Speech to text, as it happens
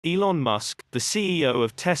Elon Musk, the CEO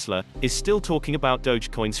of Tesla, is still talking about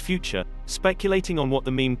Dogecoin's future, speculating on what the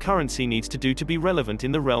meme currency needs to do to be relevant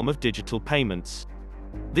in the realm of digital payments.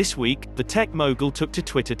 This week, the tech mogul took to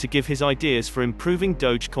Twitter to give his ideas for improving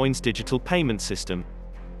Dogecoin's digital payment system.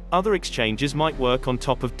 Other exchanges might work on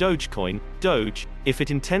top of Dogecoin, Doge, if it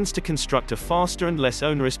intends to construct a faster and less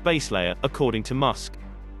onerous base layer, according to Musk.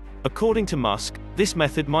 According to Musk, this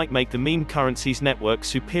method might make the meme currency's network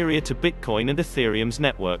superior to Bitcoin and Ethereum's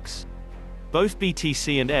networks. Both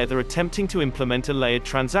BTC and ETH are attempting to implement a layered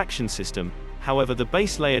transaction system, however the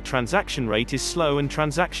base layer transaction rate is slow and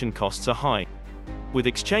transaction costs are high. With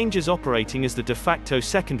exchanges operating as the de facto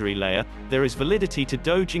secondary layer, there is validity to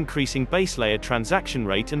Doge increasing base layer transaction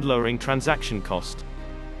rate and lowering transaction cost.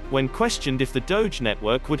 When questioned if the Doge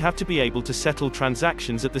network would have to be able to settle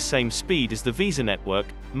transactions at the same speed as the Visa network,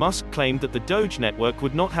 Musk claimed that the Doge network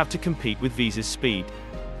would not have to compete with Visa's speed.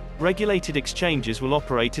 Regulated exchanges will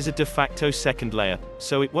operate as a de facto second layer,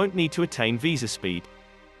 so it won't need to attain Visa speed.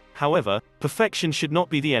 However, perfection should not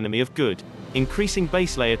be the enemy of good. Increasing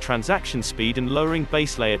base layer transaction speed and lowering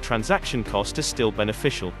base layer transaction cost are still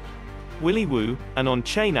beneficial. Willy Woo, an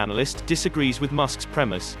on-chain analyst, disagrees with Musk's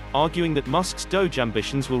premise, arguing that Musk's Doge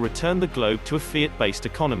ambitions will return the globe to a fiat-based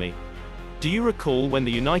economy. Do you recall when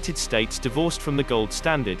the United States divorced from the gold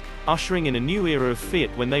standard, ushering in a new era of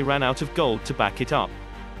fiat when they ran out of gold to back it up?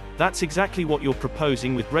 That's exactly what you're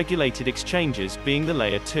proposing with regulated exchanges being the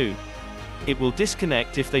layer 2. It will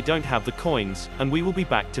disconnect if they don't have the coins, and we will be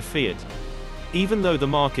back to fiat. Even though the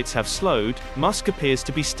markets have slowed, Musk appears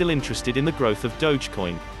to be still interested in the growth of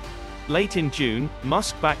Dogecoin. Late in June,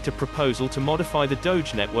 Musk backed a proposal to modify the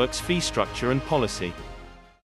Doge network's fee structure and policy.